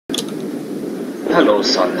Hello,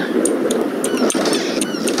 son.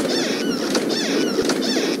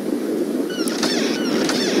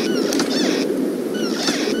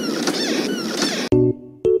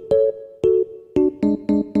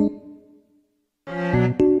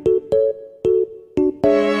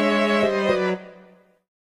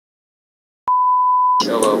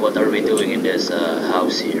 So, what are we doing in this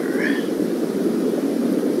house here?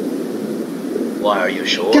 Why are you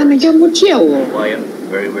short? Why?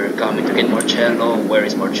 We're coming to get Marcello. Where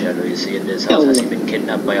is Marcello? Is he in this house? Has he been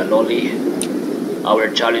kidnapped by a lolly? Our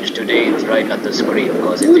challenge today is try not to scream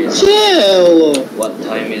because it is... What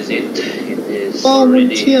time is it? It is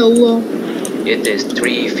already... It is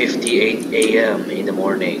 3:58 AM in the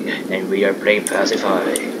morning and we are playing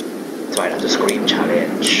Pacify. Try not to scream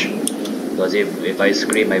challenge. Because if I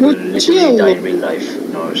scream I will literally die in real life.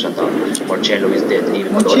 No, shut up. Marcello is dead. Leave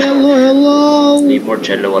him alone. Hello. Leave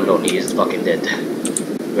Marcello alone. He is fucking dead.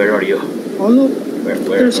 Where are you? Hello. Where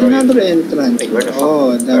There's another entrance. Wait, where the fuck?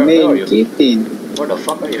 Oh, the main kitchen. Where the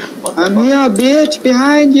fuck are you? I'm here, bitch.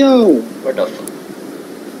 Behind you. Where the fuck?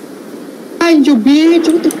 Behind you, bitch.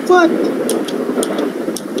 What the fuck?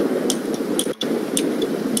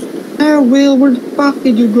 Will, where the fuck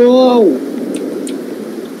did you go?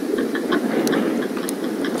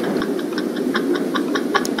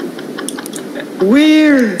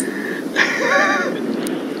 Where?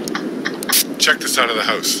 Check this side of the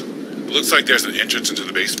house. It looks like there's an entrance into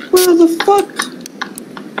the basement. Where the fuck?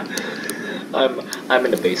 I'm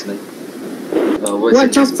in the basement.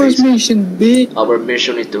 What's our first mission, bitch? Our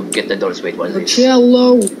mission is to get the doors. Wait, what is this?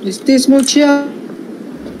 Marcello. Is this Marcello?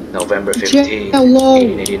 November 15,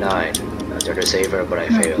 1889. Enter the saver, but I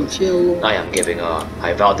failed. I am giving up.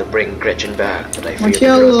 I vowed to bring Gretchen back, but I fear the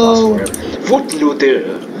girl is lost forever. What,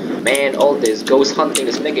 Luther? Man, all this ghost hunting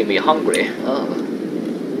is making me hungry.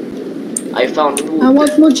 I found food. I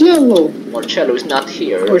want Marcello. Marcello is not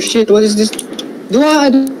here. Oh shit, what is this? Do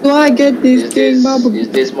I get this thing, Baba? Is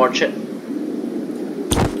this Marcello?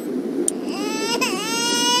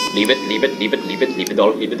 Leave it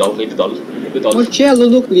all. Marcello,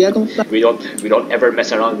 look, we don't ever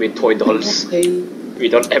mess around with toy dolls. Okay. We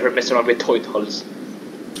don't ever mess around with toy dolls.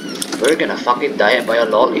 We're gonna fucking die by a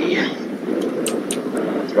lolly.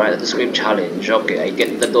 Try the scream challenge. Okay, I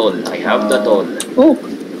get the doll. I have the doll. Oh.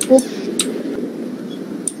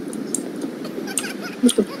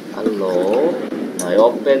 Hello? I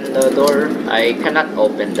open the door. I cannot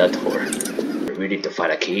open the door. We need to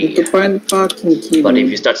find a key. Need to find the fucking key. But if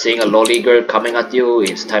you start seeing a lolly girl coming at you,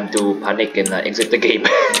 it's time to panic and exit the game.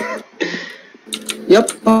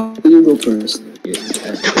 Yep. You go first. Yes.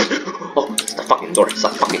 Oh, it's the fucking door. It's the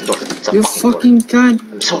fucking door. It's the You fucking door. can't.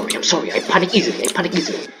 I'm sorry. I panic easily.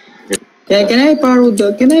 Yeah, can I borrow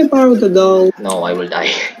the doll? No, I will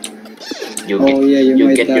die. You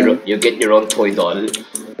get your own toy doll.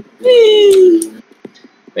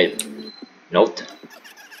 Wait. Note.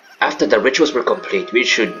 After the rituals were complete, we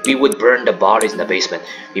would burn the bodies in the basement.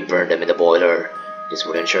 We burned them in the boiler. This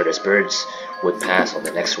would ensure the spirits would pass on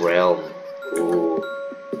the next realm. Ooh.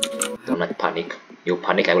 Do not panic. You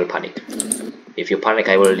panic, I will panic. If you panic,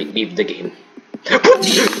 I will leave the game.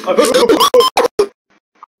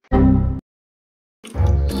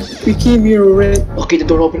 We came here already. Okay, the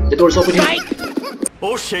door open. The door is open here.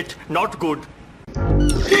 Oh shit, not good.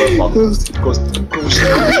 Ghost.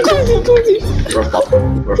 We're fucked.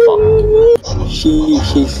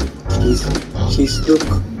 She's look.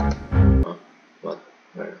 What?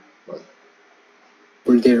 Where? What?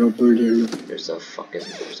 Over there, look. There's a fucking.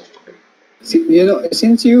 See,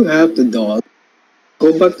 since you have the doll,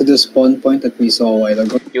 go back to the spawn point that we saw a while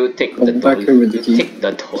ago. You take Go the back doll. here with the You key. take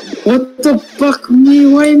the doll. What the fuck, me?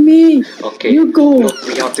 Why me? Okay. You go. Look,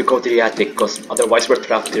 we have to go to the attic, because otherwise we're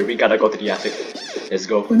trapped here. We gotta go to the attic. Let's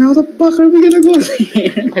go. And how the fuck are we gonna go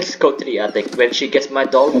there? Let's go to the attic. When she gets my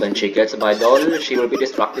doll, she will be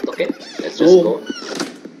distracted, okay? Let's just go.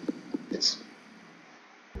 Let's...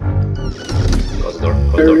 Close the door,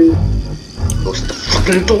 Close the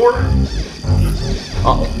fucking door!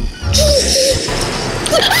 Uh-oh.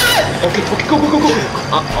 Okay, go!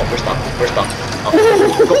 Oh, we're stuck. Oh,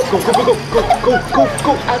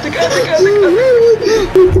 go! Attic!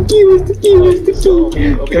 Where's the key?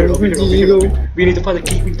 Over here. We need to find the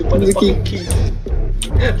key. Fucking key.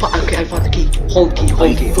 Okay, I found the key. Hold key.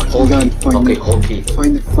 Okay, hold key.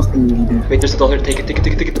 Find the fucking leader. Wait, there's a dollar. Take it.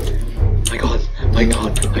 My god. My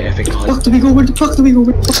effing god. Where the fuck do we go?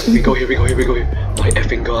 We go here. My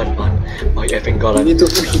effing god, man. We need to...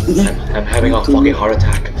 I'm having a fucking heart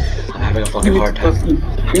attack.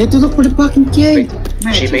 We need to look for the fucking key. Wait.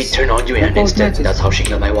 She may turn on you in an instant. That's how she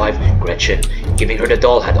killed my wife, Gretchen. Giving her the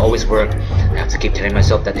doll had always worked. I have to keep telling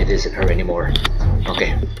myself that it isn't her anymore.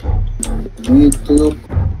 Okay. We need to look.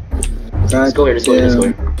 Let's go here, let's go here, let's go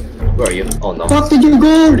here. Where are you? Oh no. Fuck, did you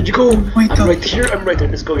go? Where did you go? Oh my God. I'm right here,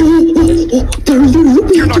 let's go here.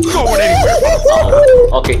 You're not going anywhere.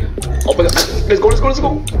 Oh, okay. Oh my God. Let's go. Let's go,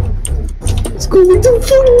 what the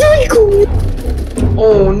fuck did we go?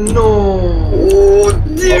 Oh no. Oh,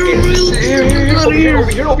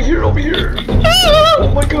 Okay, over here.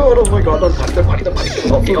 Oh my god. Don't panic.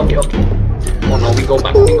 Okay. Oh no, we go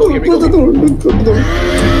back. We go here. Close the door.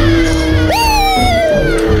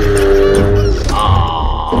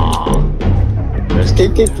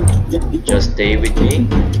 Just stay with me.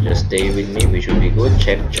 We should be good.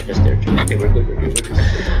 Check the stairs. Okay, we're good.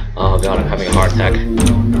 Oh god, I'm having a heart attack.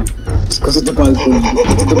 Let's go to the balcony.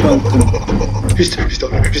 He's down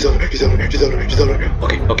there.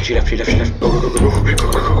 Okay, she left. Go.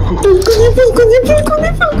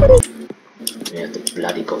 We have to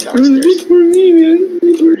bloody go downstairs.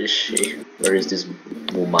 Where is she? Where is this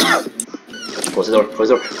woman? Close the door.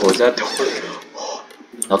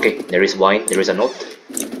 Okay, there is wine, there is a note.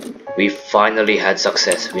 We finally had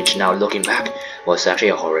success, which now looking back was actually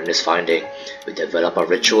a horrendous finding. We developed a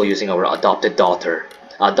ritual using our adopted daughter.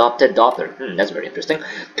 That's very interesting.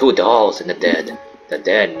 2 dolls and the dead. The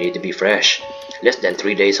dead need to be fresh, less than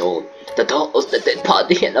 3 days old. The dolls, the dead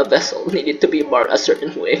body, and a vessel needed to be marked a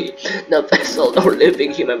certain way. The vessel, or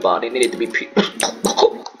living human body, needed to be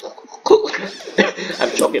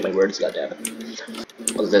I'm choking my words, goddammit.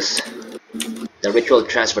 What's this? The ritual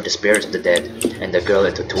transferred the spirits of the dead and the girl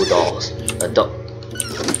into 2 dolls.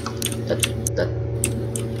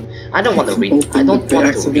 I don't want to read. I don't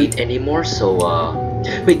want to read anymore. So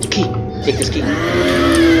wait, key. Take this key.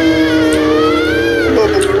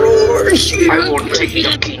 I won't take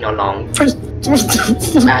the key no long.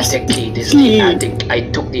 Attic key. This key. Attic. I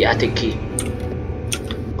took the attic key.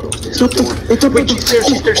 Close this door. Wait, she's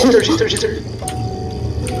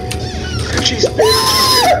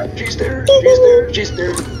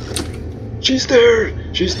there.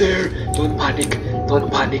 She's there. Don't panic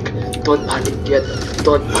yet.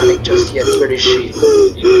 Don't panic just yet. Where is she?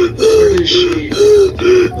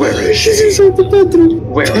 She's at the bedroom.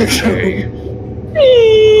 Where is she?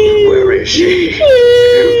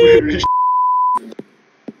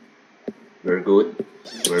 We're good.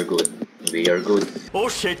 We are good. Oh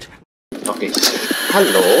shit. Okay.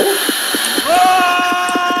 Hello?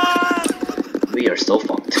 We are so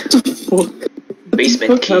fucked.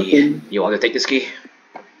 Basement key. Happened? You want to take this key?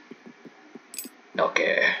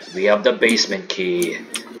 Okay. We have the basement key.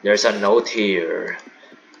 There's a note here.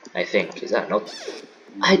 I think. Is that a note?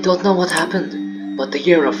 I don't know what happened, but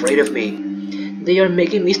they are afraid of me. They are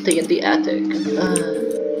making me stay in the attic.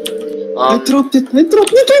 I dropped it.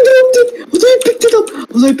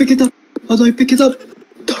 How do I pick it up?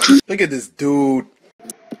 Look at this dude.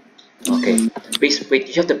 Okay. Wait,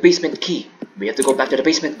 you have the basement key. We have to go back to the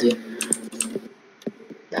basement. Yeah.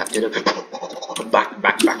 Back to the back. Go back.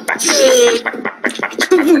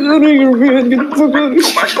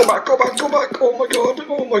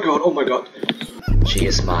 Oh my god. She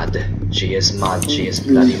is mad. She is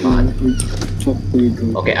bloody mad.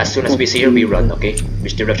 Okay, as soon as we see her, we run, okay?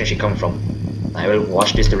 Which direction she come from? I will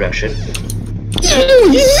watch this direction. She's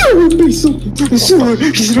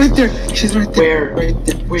right there. Where? Right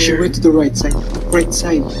there. Where? She went to the right side.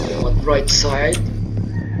 What right side?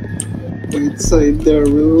 Right side,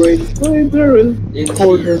 Daryl. In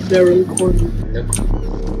Corner, Daryl, corner.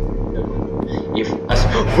 If as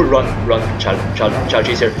run, child,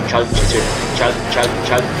 she's here, child, she's here.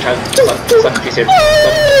 Son, she's here.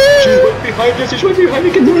 She's right behind us, get running.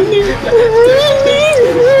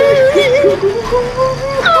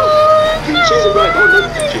 She's right, oh no,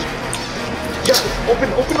 she's... Yeah, open.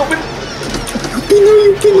 Open.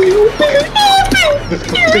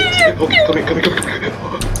 Okay, come here.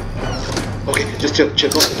 Okay, just chill. I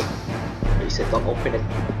said don't open it.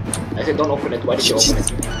 Why did you open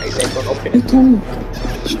it? I said don't open it.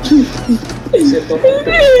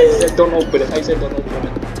 Don't open it.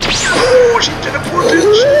 Oh, she teleported.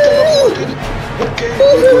 Okay,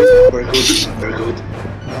 we're good.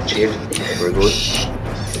 Chill. We're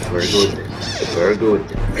good.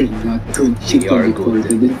 We're not good. She We are teleported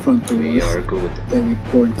good. in front of us. We are good.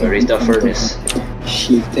 Teleported. Where is the in front of furnace? us.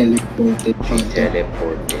 She teleported.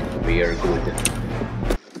 We are good.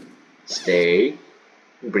 Stay.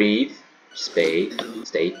 Breathe. Stay.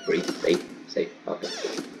 Breathe. Stay. Okay.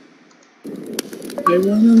 I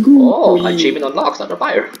wanna go. Oh, achievement unlocks under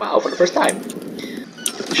fire. Wow, for the first time.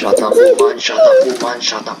 Shut up, woman.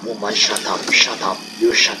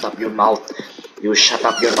 You shut up your mouth. You shut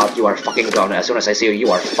up your mouth, you are fucking grounded. As soon as I see you, you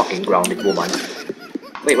are fucking grounded, woman.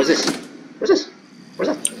 Wait, what's this? What's this? What's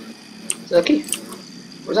that? Is that a key?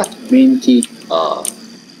 What's that? Main key.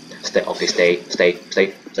 Stay, okay, stay.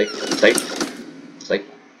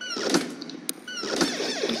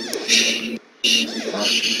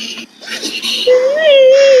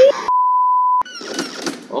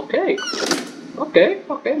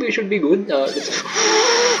 Okay, we should be good.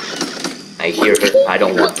 I hear her. I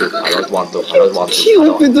don't want to. She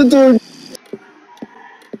opened the door.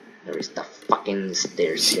 There is the fucking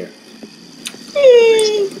stairs here.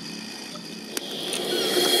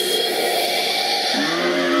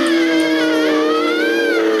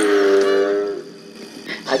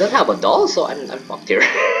 I don't have a doll, so I'm fucked here.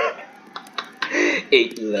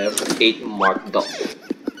 8 left, 8 marked up.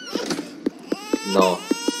 No.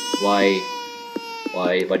 Why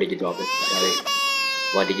did you drop it?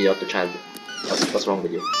 Why did you drop the child? What's wrong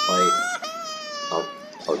with you? Why?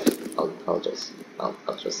 I'll just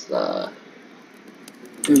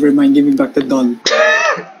Never mind, give me back the doll.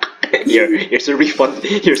 Here's a refund.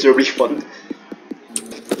 Here's a refund.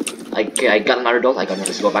 I got another doll.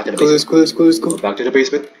 Let's go back to the basement. Let's go. Go back to the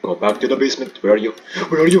basement. Go back to the basement. Where are you?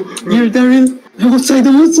 Here, Daryl. I'm outside.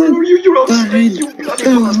 Where are you? You're outside. You bloody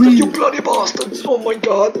bastard. You bloody bastard. Oh my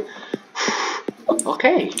god.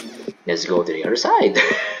 Okay. Let's go to the other side.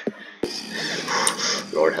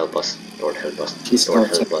 Lord help us. Lord help us. Lord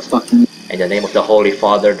help us. In the name of the Holy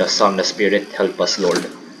Father, the Son, the Spirit, help us, Lord.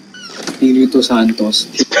 Espiritu Santos.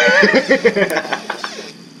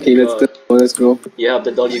 Okay, let's go. You have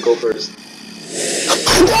the doll, you go first.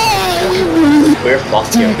 We're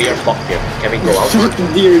fucked here. We are fucked here. Can we go out?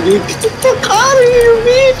 Dear dude, get the fuck out of here,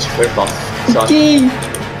 bitch! We're fucked. Son. Okay.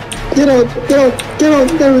 Get out,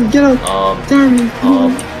 Darren, get out. Darren,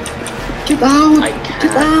 get out. I can't.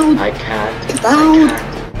 Get out. I can't. Get out.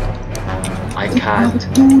 I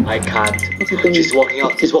can't. Dude. I can't. She's walking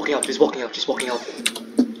out. She's walking out.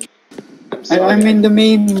 I'm sorry. I'm in the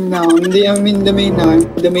main now. I'm in the main now.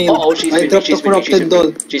 Oh, she's with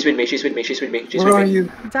me. She's with me. Where are you?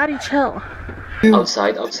 Daddy, chill.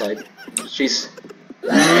 Outside. She's.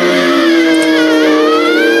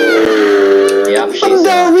 Yep, she's.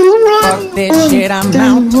 Fuck this shit, I'm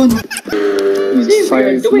out.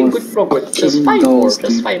 We're doing good progress. Just 5 more.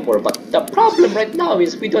 Just 5 more. But the problem right now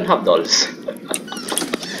is we don't have dolls.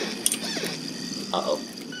 Uh-oh.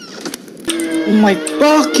 Oh my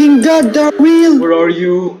fucking god, Daryl! Where are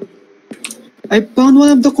you? I found one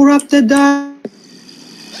of the corrupted dolls.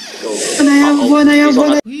 And I have one.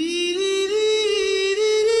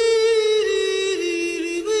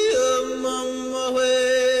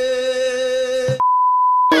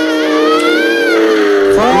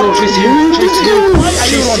 Oh, she's here. Why are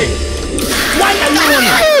you running?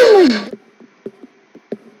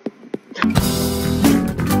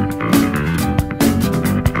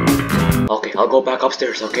 Okay, I'll go back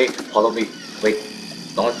upstairs, okay? Follow me. Wait.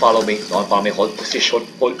 Don't follow me. Hold position.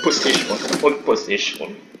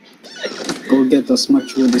 Go get as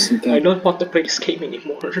much wood as you I can. don't want to play this game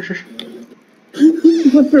anymore. But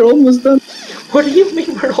we're almost done. What do you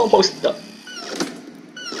mean we're almost done?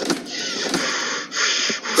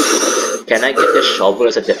 Can I get the shovel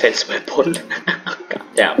as a defense weapon? God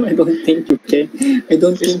damn. I don't think you can. I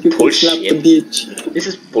don't think you can slap the bitch. This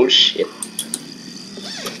is bullshit.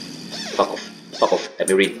 Fuck off. Let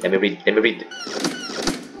me read.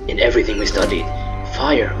 In everything we studied,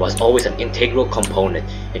 fire was always an integral component.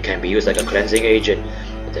 It can be used like a cleansing agent.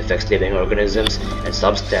 It affects living organisms and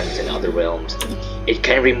substances in other realms. It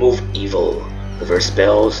can remove evil, reverse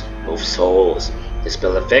spells, move souls,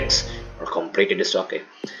 dispel effects, or completely destructive.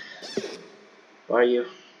 Why are you?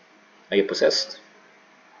 Are you possessed?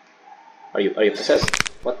 Are you possessed?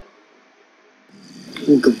 What?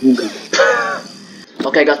 Ooga booga.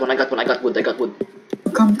 Okay, I got wood.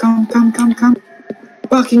 Come.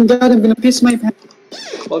 Fucking god, I'm gonna piss my pants.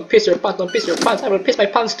 Don't piss your pants. I will piss my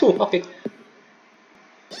pants too. Okay.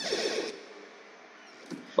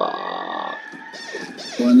 Fuck.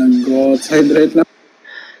 Wanna go outside right now?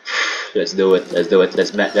 Let's do it.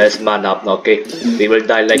 Let's man up. Okay. We will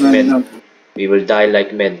die like men. We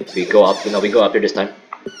go up here this time.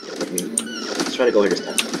 Let's try to go here this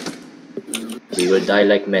time. We will die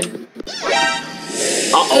like men.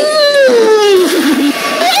 Uh-oh!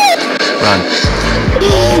 Run.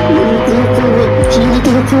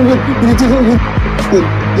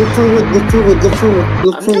 Look forward.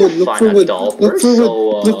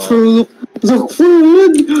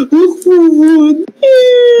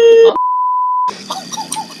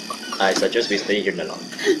 I suggest we stay here na lang.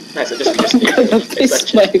 I suggest we just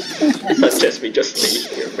stay here. I suggest we just stay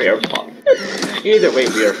here. We are fucked. Either way,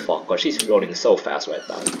 we are fucked, because she's rolling so fast right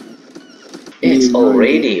now. It's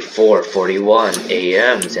already 4:41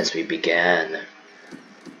 AM since we began.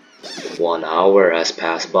 1 hour has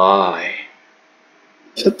passed by.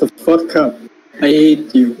 Shut the fuck up. I hate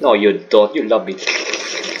you. No, you don't. You love me.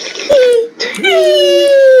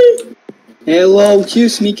 Hello,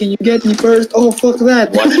 excuse me, can you get me first? Oh, fuck that.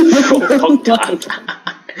 What? Fuck that.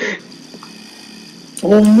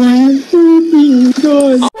 Oh my fucking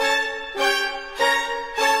god.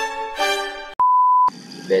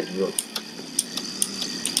 Bedroom.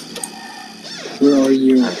 Where are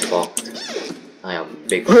you? I'm fucked. I am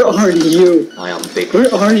big. Where are you? I am big. Where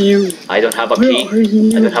are you? I don't have a Where key. are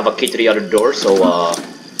you? I don't have a key to the other door, so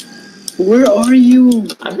Where are you?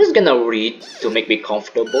 I'm just gonna read to make me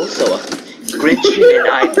comfortable. So Gretchen and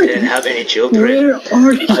I didn't have any children. Where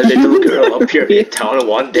are you? A little girl appeared in town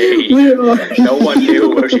one day. Where are No one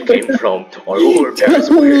knew where she came from or who her parents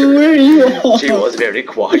were. Where you are? She was very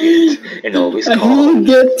quiet and always I will calm.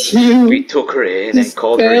 get you. We took her in and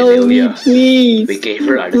called her Tell me, Emilia. please. We gave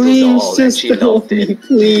her a little Please, doll and just she tell loved me, it.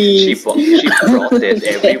 please. She brought it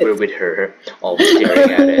everywhere with her, always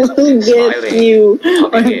staring at it, I will get smiling, you.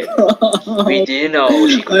 hugging it. We didn't know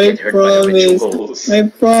she could get hurt by the rituals. I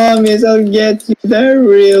promise I'll get you. They're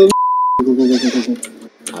real.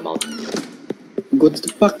 I'm out. Go to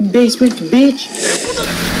the fucking basement, bitch.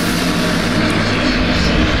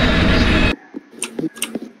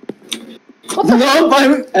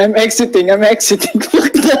 No, I'm exiting. I'm exiting.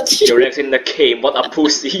 Fuck that shit. You're exiting the game. What a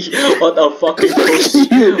pussy. What a fucking pussy.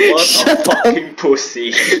 What a fucking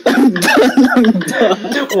pussy. I'm done.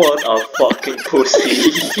 What a fucking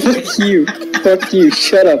pussy. Fuck you. Fuck you.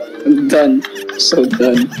 Shut up. I'm done. So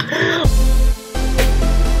done.